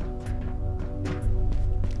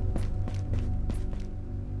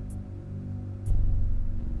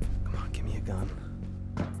 Come on, give me a gun.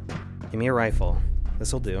 Give me a rifle.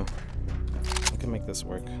 This'll do. I can make this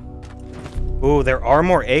work. Ooh, there are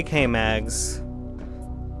more AK mags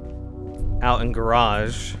out in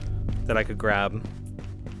garage that I could grab.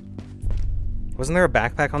 Wasn't there a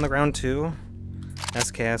backpack on the ground too?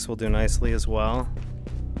 SKS will do nicely as well.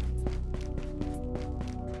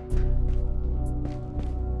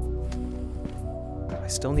 I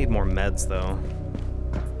still need more meds though.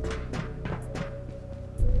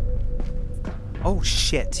 Oh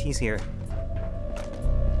shit, he's here.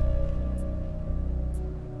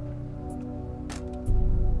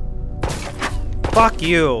 Fuck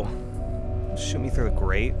you! Shoot me through the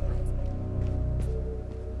grate.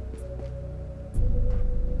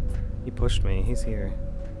 He pushed me, he's here.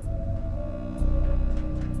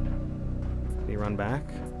 Did he run back?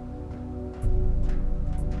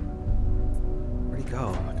 Where'd he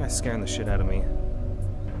go? That guy's scaring the shit out of me.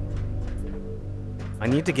 I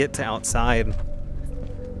need to get to outside.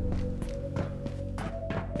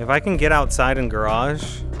 If I can get outside in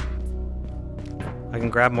garage, I can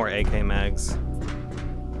grab more AK mags.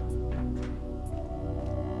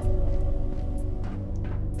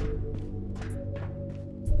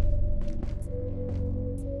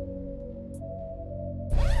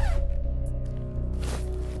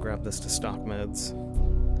 Grab this to stock meds.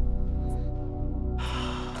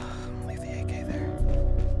 Leave the AK there.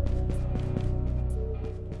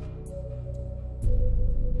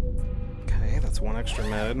 Okay, that's one extra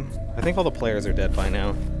med. I think all the players are dead by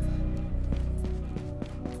now.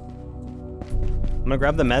 I'm gonna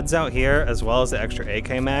grab the meds out here as well as the extra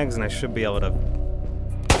AK mags, and I should be able to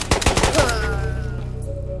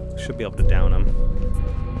down them.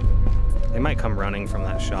 They might come running from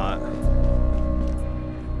that shot.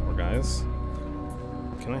 Poor guys.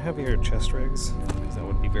 Can I have your chest rigs? Because that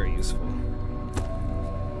would be very useful.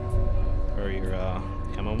 Or your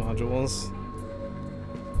ammo modules.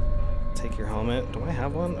 Take your helmet. Do I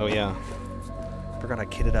have one? Oh yeah. Forgot I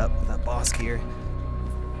kitted up with that boss gear.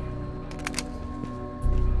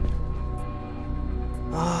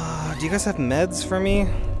 Do you guys have meds for me?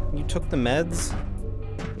 You took the meds?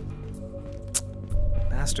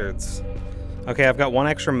 Bastards. Okay, I've got one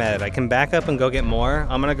extra med. I can back up and go get more.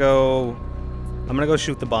 I'm gonna go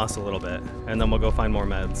shoot the boss a little bit, and then we'll go find more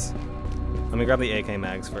meds. Let me grab the AK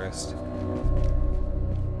mags first.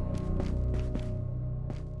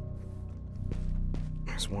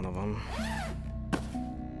 There's one of them.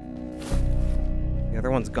 The other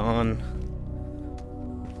one's gone.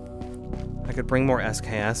 I could bring more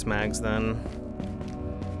SKS mags then.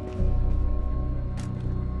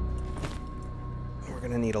 We're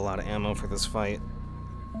gonna need a lot of ammo for this fight.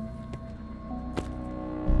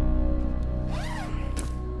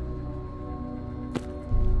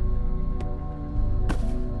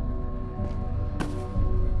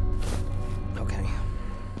 Okay.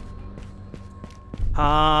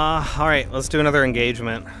 Alright, let's do another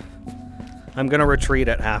engagement. I'm gonna retreat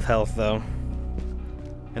at half health though.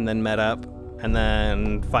 And then med up. And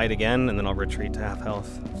then fight again, and then I'll retreat to half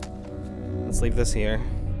health. Let's leave this here.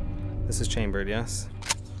 This is chambered, yes?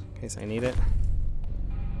 In case I need it.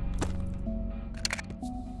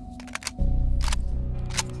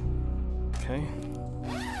 Okay.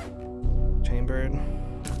 Chambered.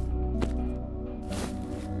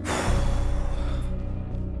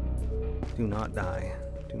 Do not die.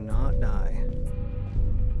 Do not die.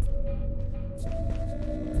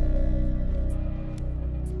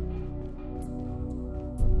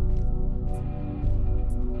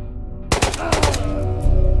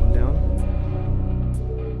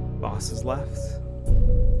 Is left.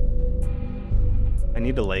 I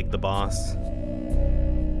need to leg the boss. I'm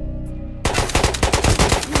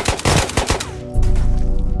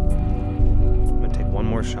gonna take one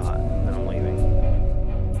more shot, and then I'm leaving.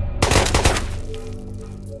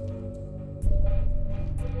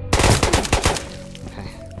 Okay.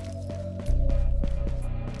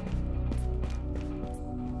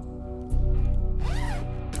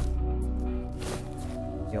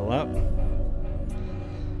 up.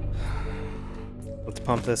 Let's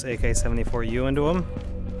pump this AK-74U into him.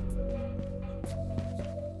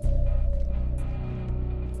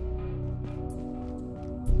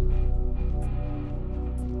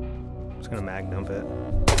 Just gonna mag dump it.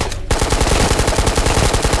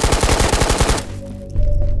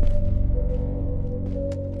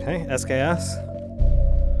 Okay, SKS.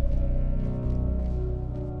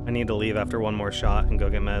 I need to leave after one more shot and go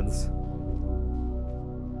get meds.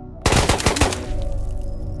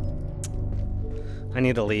 I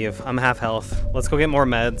need to leave. I'm half health. Let's go get more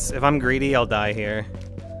meds. If I'm greedy, I'll die here.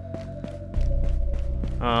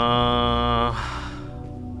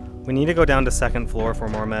 We need to go down to second floor for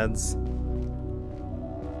more meds.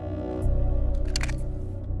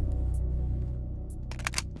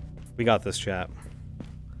 We got this, chat.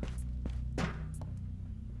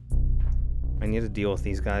 I need to deal with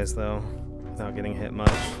these guys, though, without getting hit much.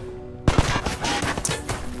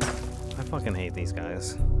 I fucking hate these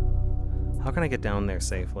guys. How can I get down there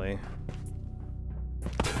safely?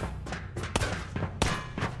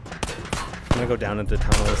 I'm gonna go down into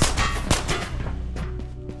tunnels.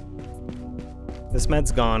 This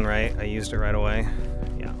med's gone, right? I used it right away.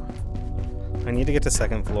 Yeah. I need to get to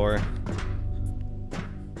second floor.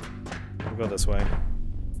 We'll go this way.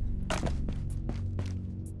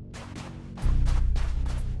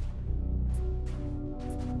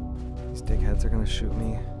 These dickheads are gonna shoot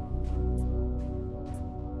me.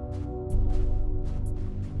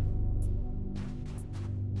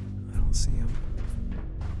 See him.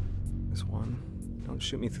 There's one. Don't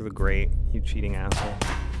shoot me through the grate, you cheating asshole.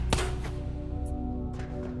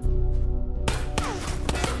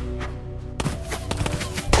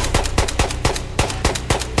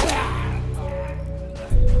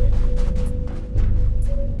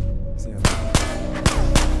 See how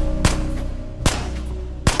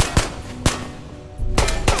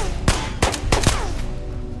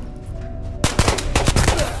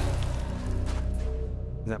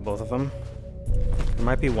Is that both of them? There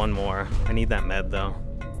might be one more. I need that med, though.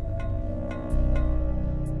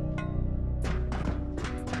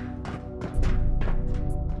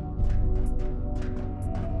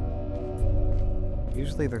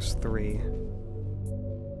 Usually there's 3.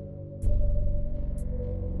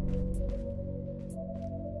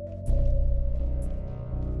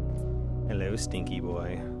 Hello, stinky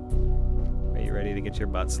boy. Are you ready to get your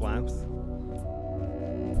butt slapped?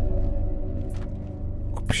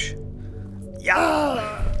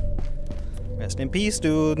 Yeah! Rest in peace,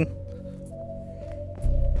 dude.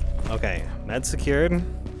 Okay, med secured.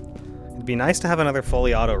 It'd be nice to have another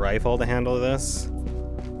fully auto rifle to handle this.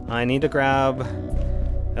 I need to grab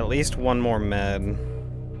at least one more med.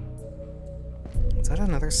 Is that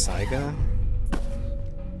another Saiga?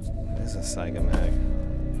 It is a Saiga mag.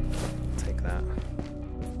 I'll take that.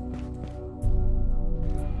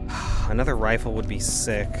 Another rifle would be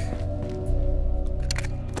sick.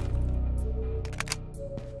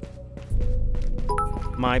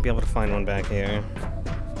 Might be able to find one back here.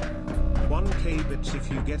 1k bits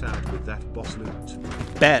if you get out with that boss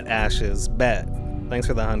loot. Bet, Ashes, bet. Thanks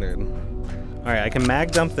for the 100. Alright, I can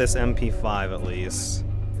mag dump this MP5 at least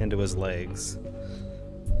into his legs.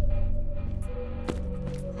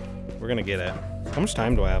 We're gonna get it. How much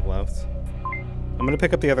time do I have left? I'm gonna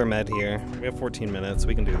pick up the other med here. We have 14 minutes,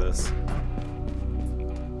 we can do this.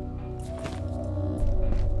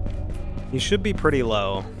 He should be pretty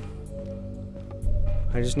low.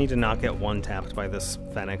 I just need to not get one tapped by this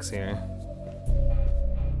Phoenix here.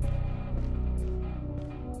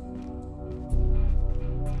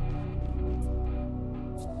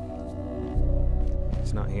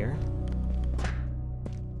 He's not here.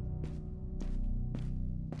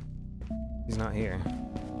 He's not here.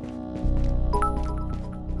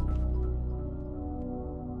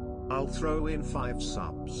 I'll throw in 5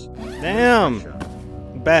 subs. Damn!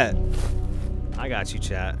 Bet. I got you,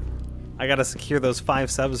 chat. I gotta secure those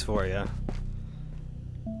 5 subs for you.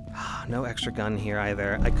 No extra gun here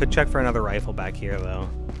either. I could check for another rifle back here, though.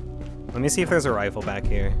 Let me see if there's a rifle back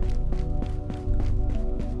here.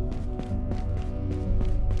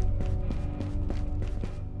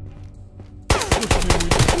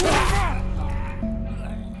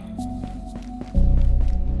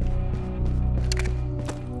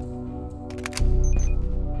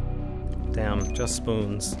 Damn, just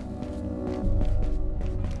spoons.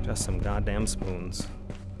 Just some goddamn spoons.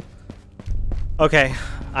 Okay,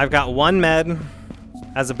 I've got one med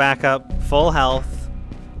as a backup, full health.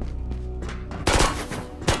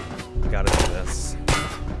 Gotta do this.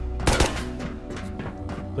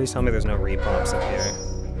 Please tell me there's no repumps up here.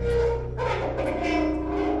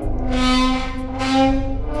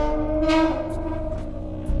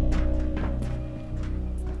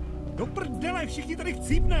 Do prdele, všichni tady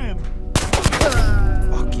chcípnem!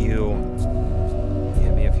 Fuck you. You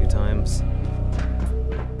hit me a few times.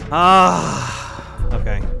 Ah,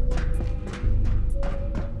 okay.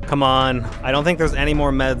 Come on. I don't think there's any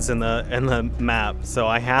more meds in the map, so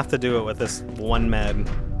I have to do it with this one med.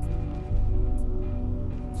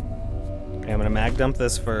 Okay, I'm gonna mag dump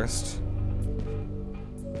this first.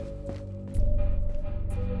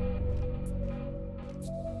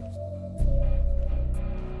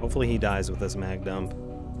 Hopefully he dies with this mag dump.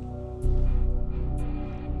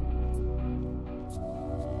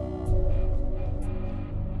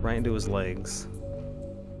 Right into his legs.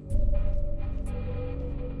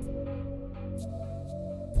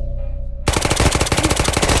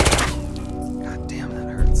 God damn, that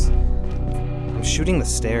hurts. I'm shooting the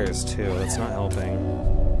stairs too, that's not helping.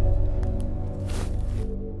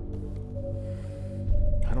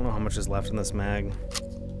 I don't know how much is left in this mag.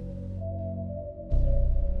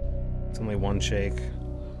 It's only one shake.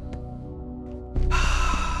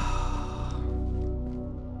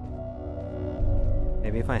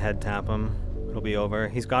 Maybe if I head tap him, it'll be over.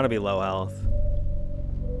 He's gotta be low health.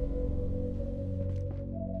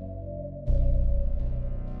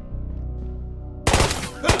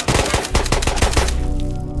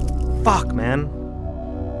 Fuck, man.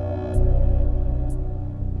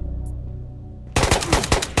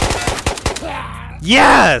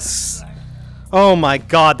 Yes! Oh my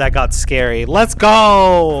god, that got scary. Let's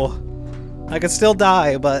go! I could still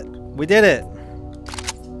die, but we did it.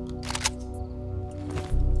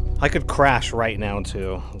 I could crash right now,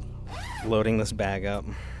 too. Loading this bag up.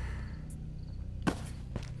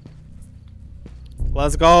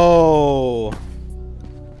 Let's go!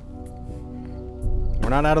 We're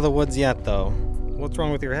not out of the woods yet, though. What's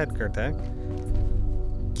wrong with your head, Kurtek?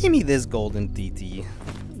 Give me this golden TT.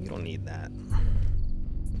 You don't need that.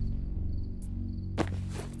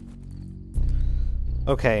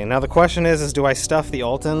 Okay, now the question is do I stuff the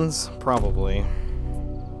Altons? Probably.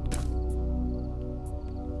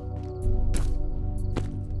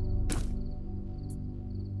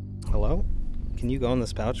 Hello? Can you go in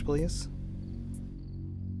this pouch, please?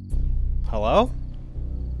 Hello?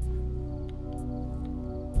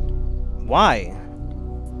 Why?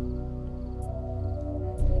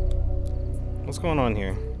 What's going on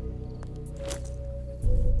here?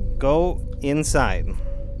 Go inside.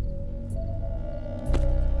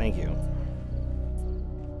 Thank you.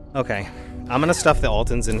 Okay, I'm gonna stuff the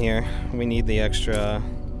Altons in here. We need the extra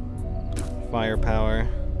firepower.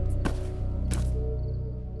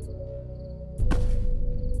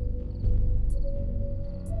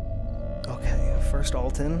 Okay, first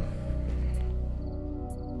Alton.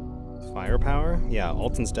 Firepower? Yeah,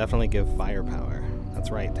 Altons definitely give firepower. That's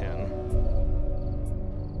right, Tan.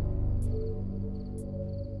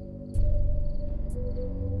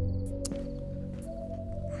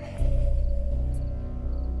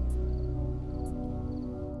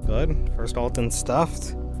 Good. First Alton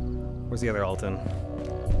stuffed. Where's the other Alton?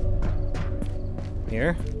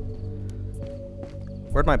 Here?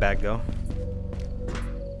 Where'd my bag go?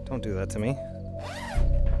 Don't do that to me.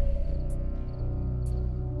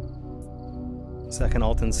 Second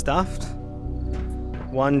Alton stuffed.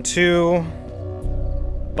 1, 2.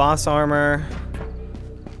 Boss armor.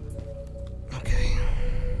 Okay.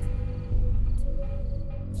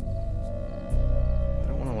 I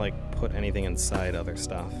don't want to, like, put anything inside other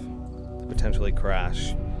stuff to potentially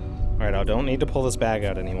crash. Alright, I don't need to pull this bag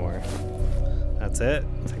out anymore. That's it.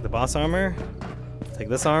 Take the boss armor. Take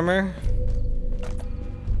this armor.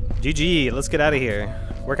 GG, let's get out of here.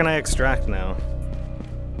 Where can I extract now?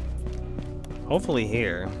 Hopefully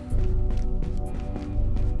here.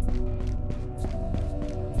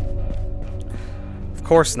 Of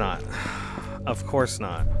course not. Of course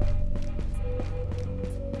not.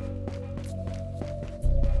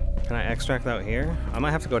 Can I extract out here? I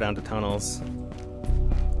might have to go down to tunnels.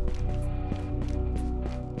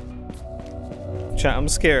 Chat, I'm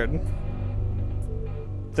scared.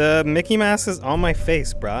 The Mickey mask is on my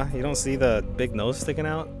face, bruh. You don't see the big nose sticking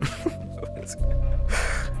out?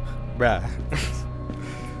 Bruh.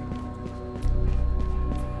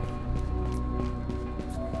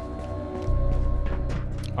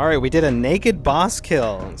 Alright, we did a naked boss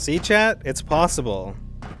kill. See, chat? It's possible.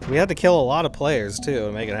 We had to kill a lot of players, too,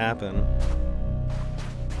 to make it happen.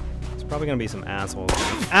 There's probably gonna be some assholes.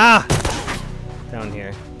 Ah! Down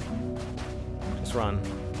here. Just run.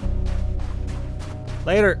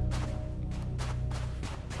 Later!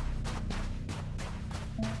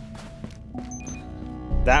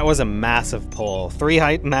 That was a massive pull.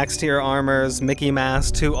 3 max tier armors, Mickey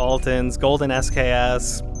mask, 2 Altons, golden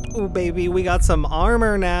SKS. Ooh, baby, we got some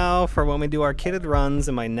armor now for when we do our kitted runs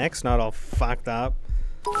and my neck's not all fucked up.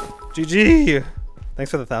 GG!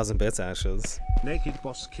 Thanks for the 1,000 bits, Ashes. Naked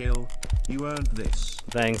boss kill. You earned this.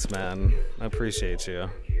 Thanks, man. I appreciate you.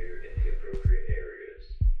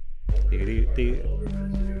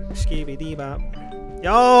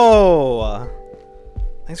 Yo!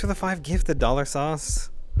 Thanks for the 5 gifted, Dollar Sauce.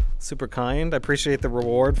 Super kind. I appreciate the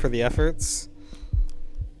reward for the efforts.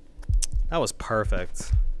 That was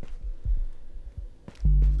perfect.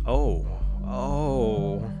 Oh.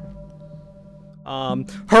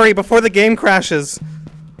 Hurry before the game crashes.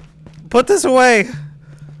 Put this away.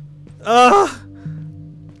 Oh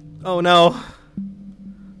no.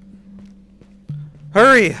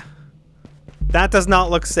 Hurry. That does not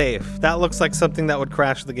look safe. That looks like something that would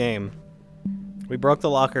crash the game. We broke the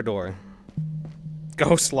locker door.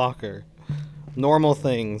 Ghost locker. Normal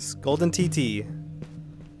things. Golden TT.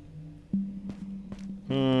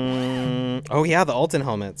 Oh yeah, the Alton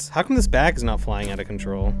helmets. How come this bag is not flying out of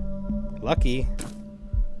control? Lucky.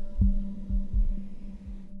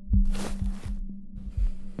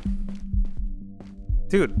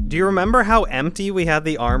 Dude, do you remember how empty we had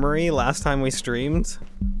the armory last time we streamed?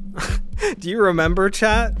 Do you remember,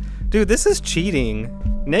 chat? Dude, this is cheating.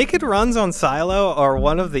 Naked runs on Silo are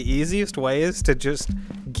one of the easiest ways to just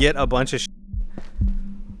get a bunch of shit.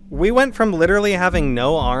 We went from literally having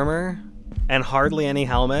no armor and hardly any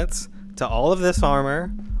helmets to all of this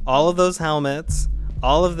armor, all of those helmets,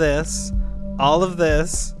 all of this, all of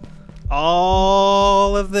this,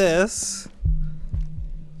 all of this,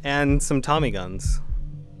 and some Tommy guns.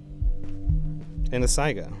 And a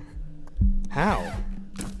Saiga. How?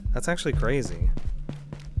 That's actually crazy.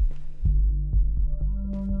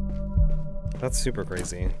 That's super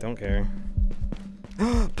crazy. Don't care.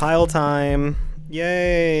 Pile time.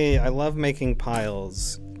 Yay! I love making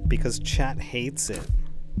piles because chat hates it.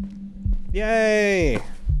 Yay!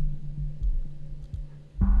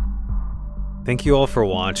 Thank you all for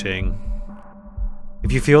watching.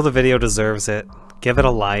 If you feel the video deserves it, give it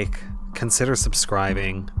a like, consider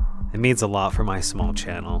subscribing. It means a lot for my small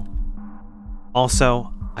channel.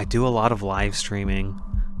 Also, I do a lot of live streaming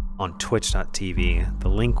on twitch.tv. The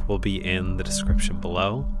link will be in the description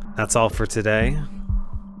below. That's all for today.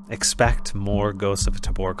 Expect more Ghosts of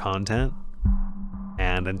Tabor content.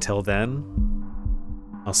 And until then,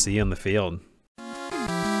 I'll see you in the field.